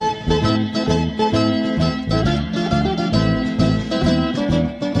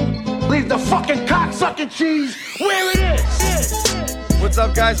Leave the fucking cocksucking cheese where it is. What's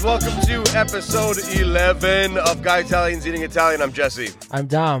up, guys? Welcome to episode 11 of Guy Italians Eating Italian. I'm Jesse. I'm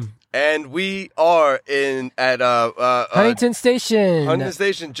Dom. And we are at Huntington Station. Huntington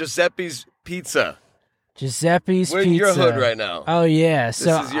Station, Giuseppe's Pizza. Giuseppe's We're Pizza. in your hood right now. Oh, yeah. This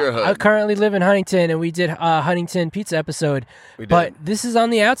is your hood. I currently live in Huntington, and we did a Huntington Pizza episode. We did. But this is on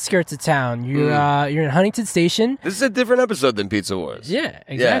the outskirts of town. You're in Huntington Station. This is a different episode than Pizza Wars. Yeah,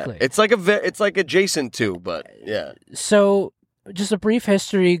 exactly. Yeah. It's like adjacent to, but yeah. So, just a brief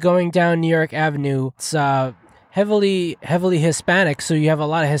history going down New York Avenue. It's heavily Hispanic, so you have a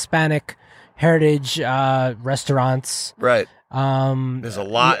lot of Hispanic heritage restaurants. Right. There's a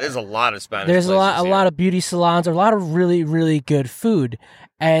lot of Spanish. There's a places lot of beauty salons, a lot of really, really good food,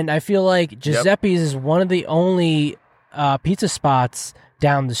 and I feel like Giuseppe's is one of the only pizza spots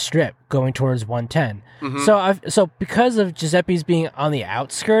down the strip going towards 110. Mm-hmm. So because of Giuseppe's being on the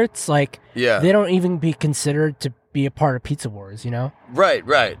outskirts, they don't even be considered to be a part of Pizza Wars, you know?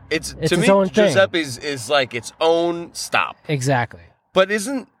 Right. It's to its me, own thing. Giuseppe's is like its own stop. Exactly. But is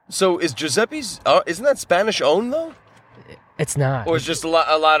Giuseppe's? Isn't that Spanish owned though? It's not. Or it's just a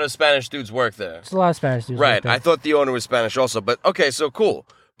lot of Spanish dudes work there. It's a lot of Spanish dudes. Right. Work there. I thought the owner was Spanish also, but okay, so cool.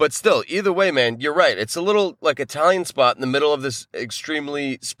 But still, either way, man, you're right. It's a little like Italian spot in the middle of this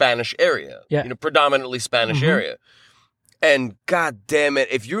extremely Spanish area. Yeah. Predominantly Spanish area. And god damn it,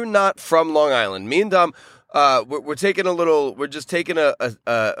 if you're not from Long Island, me and Dom, we're taking we're just taking a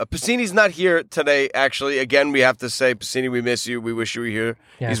Pacini's not here today, actually. Again, we have to say, Pacini, we miss you. We wish you were here.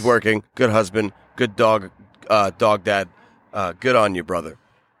 Yes. He's working. Good husband. Good dog dad. Good on you, brother.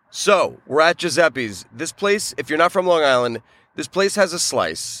 So, we're at Giuseppe's. This place, if you're not from Long Island, this place has a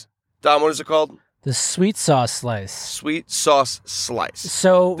slice. Dom, what is it called? The sweet sauce slice. Sweet sauce slice.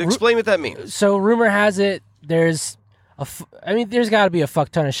 So explain what that means. So rumor has it there's there's got to be a fuck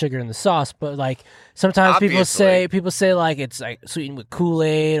ton of sugar in the sauce, but sometimes Obviously. people say it's like sweetened with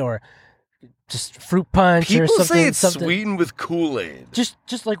Kool-Aid or just fruit punch or People something. say it's something. sweetened with Kool-Aid.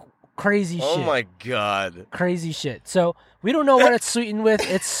 Just like crazy shit. Oh my god. Crazy shit. So we don't know what it's sweetened with.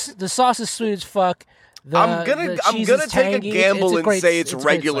 The sauce is sweet as fuck. I'm gonna take a gamble and say it's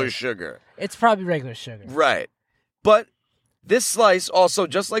regular sugar. It's probably regular sugar. Right. But this slice also,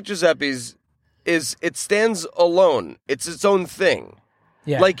 just like Giuseppe's, it stands alone. It's its own thing.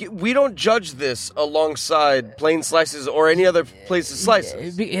 Yeah. We don't judge this alongside plain slices or any other place's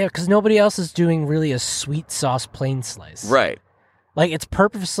slices. Yeah, because nobody else is doing really a sweet sauce plain slice. Right. It's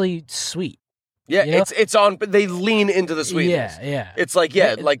purposely sweet. Yeah, you know? it's on, but they lean into the sweetness. Yeah. It's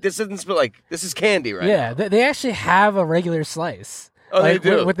this isn't this is candy right now. Yeah, they actually have a regular slice. Oh, they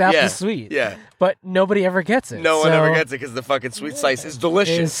do. Without the sweet. Yeah. But nobody ever gets it. No one ever gets it because the fucking sweet slice is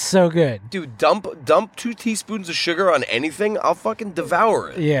delicious. It's so good. Dude, dump 2 teaspoons of sugar on anything, I'll fucking devour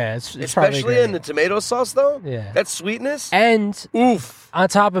it. Yeah, it's especially in the tomato sauce, though. Yeah. That sweetness. And oof. On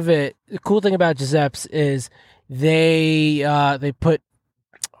top of it, the cool thing about Giuseppe's is they put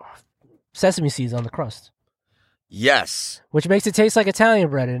sesame seeds on the crust. Yes. Which makes it taste like Italian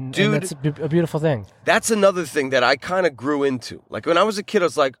bread, and dude, and that's a beautiful thing. That's another thing that I kind of grew into. When I was a kid, I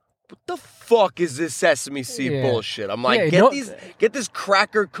was like, what the fuck is this sesame seed bullshit? I'm like, get this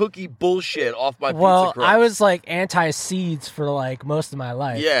cracker cookie bullshit off my pizza crust. I was anti-seeds for most of my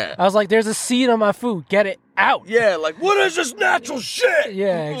life. Yeah. I was like, there's a seed on my food. Get it out. Yeah, what is this natural shit?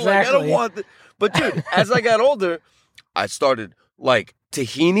 Yeah, exactly. I don't want this. But dude, as I got older, I started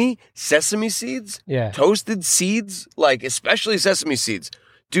tahini, sesame seeds, toasted seeds, especially sesame seeds.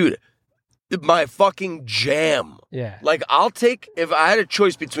 Dude, my fucking jam. Yeah. I'll take, if I had a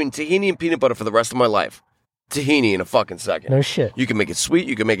choice between tahini and peanut butter for the rest of my life, tahini in a fucking second. No shit. You can make it sweet,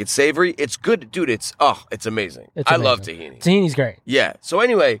 you can make it savory. It's good. Dude, it's amazing. I love tahini. Tahini's great. Yeah. So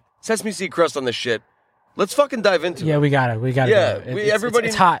anyway, sesame seed crust on this shit. Let's fucking dive into it. Yeah, we got it. Yeah,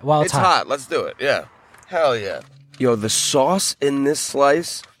 it's hot. Well, it's hot. Let's do it. Yeah. Hell yeah. Yo, the sauce in this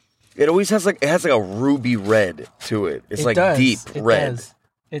slice, it always has a ruby red to it. It's deep red.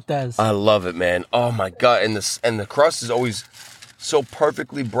 It does. I love it, man. Oh my god, and the crust is always so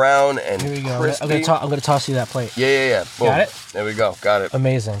perfectly brown and Here we go. crispy. I'm gonna toss you that plate. Yeah. Boom. Got it? There we go. Got it.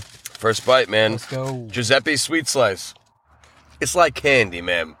 Amazing. First bite, man. Let's go. Giuseppe's sweet slice. It's like candy,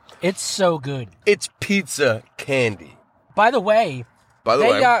 man. It's so good. It's pizza candy. By the way,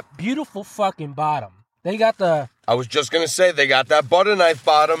 they got beautiful fucking bottom. They got the... I was just going to say, they got that butter knife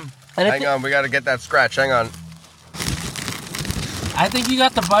bottom. Hang on, we got to get that scratch. Hang on. I think you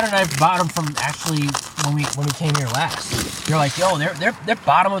got the butter knife bottom from actually when we came here last. You're like, yo, their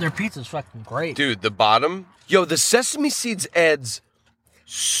bottom of their pizza is fucking great. Dude, the bottom... Yo, the sesame seeds adds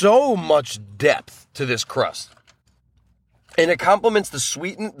so much depth to this crust. And it complements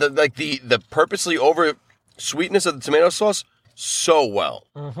the purposely over sweetness of the tomato sauce so well.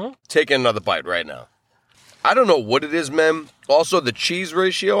 Mm-hmm. Taking another bite right now. I don't know what it is, man. Also, the cheese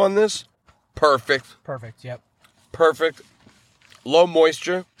ratio on this, perfect. Perfect, yep. Perfect. Low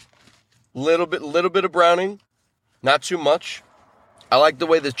moisture. Little bit of browning. Not too much. I like the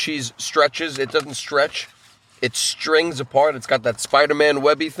way the cheese stretches. It doesn't stretch. It strings apart. It's got that Spider-Man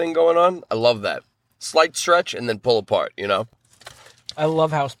webby thing going on. I love that. Slight stretch and then pull apart, you know? I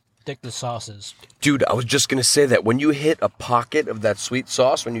love how thick the sauce is. Dude, I was just going to say that. When you hit a pocket of that sweet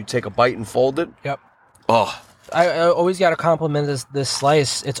sauce, when you take a bite and fold it. Yep. Oh. I always got to compliment this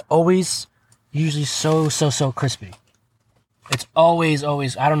slice. It's always usually so crispy. It's always.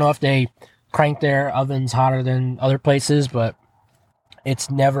 I don't know if they crank their ovens hotter than other places, but it's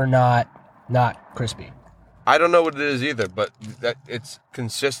never not crispy. I don't know what it is either, but it's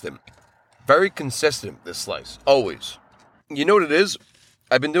consistent. Very consistent, this slice. Always. You know what it is?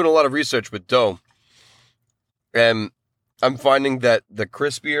 I've been doing a lot of research with dough, and I'm finding that the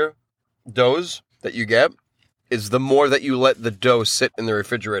crispier doughs that you get is the more that you let the dough sit in the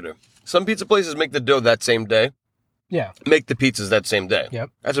refrigerator. Some pizza places make the dough that same day. Yeah. Make the pizzas that same day. Yep.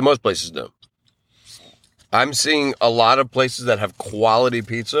 That's what most places do. I'm seeing a lot of places that have quality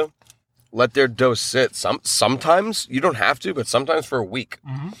pizza let their dough sit. Sometimes, you don't have to, but sometimes for a week.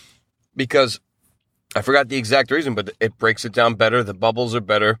 Mm-hmm. Because I forgot the exact reason, but it breaks it down better. The bubbles are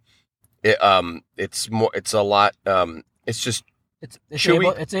better. It's just it's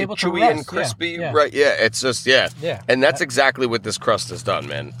chewy, able to chewy rest. And crispy, yeah. right? Yeah, it's just Yeah. And that's exactly what this crust has done,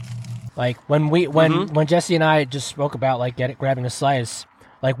 man. Like when Jesse and I just spoke about like grabbing a slice,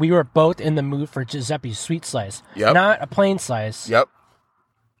 like we were both in the mood for Giuseppe's sweet slice, not a plain slice. Yep.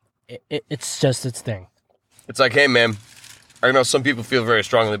 It's just its thing. It's like, hey man, I know some people feel very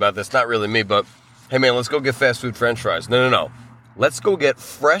strongly about this. Not really me, but hey man, let's go get fast food French fries. No. Let's go get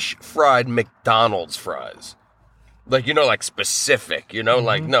fresh fried McDonald's fries. Like, like specific, mm-hmm.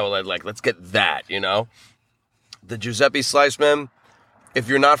 like let's get that, The Giuseppe slice, man, if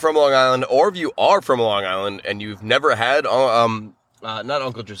you're not from Long Island, or if you are from Long Island and you've never had, not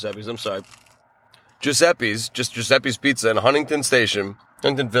Uncle Giuseppe's, I'm sorry, Giuseppe's, just Giuseppe's Pizza in Huntington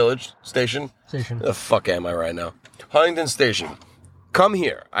Village Station. The fuck am I right now? Huntington Station. Come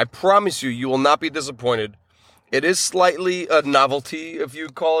here. I promise you will not be disappointed. It is slightly a novelty, if you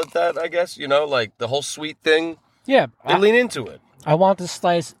call it that, I guess, like the whole sweet thing. Yeah. They lean into it. I want this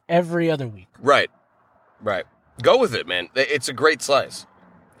slice every other week. Right. Go with it, man. It's a great slice.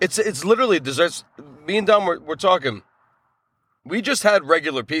 It's literally desserts. Me and Dom, we're talking. We just had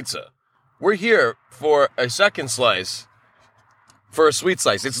regular pizza. We're here for a second slice, for a sweet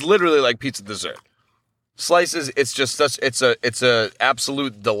slice. It's literally like pizza dessert. Slices, it's just such, it's a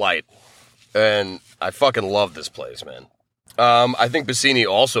absolute delight. And I fucking love this place, man. I think Bassini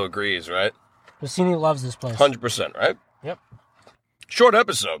also agrees, right? Bassini loves this place. 100%, right? Yep. Short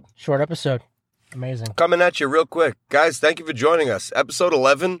episode. Amazing. Coming at you real quick. Guys, thank you for joining us. Episode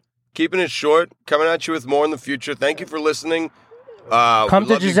 11, keeping it short, coming at you with more in the future. Thank you for listening. Come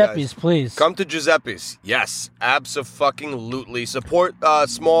to Giuseppe's, please. Come to Giuseppe's. Yes, abso-fucking-lutely. Support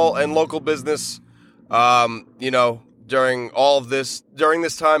small and local business, during all of this, during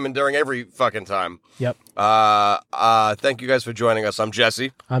this time and during every fucking time. Yep. Thank you guys for joining us. I'm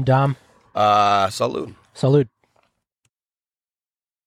Jesse. I'm Dom. Salud.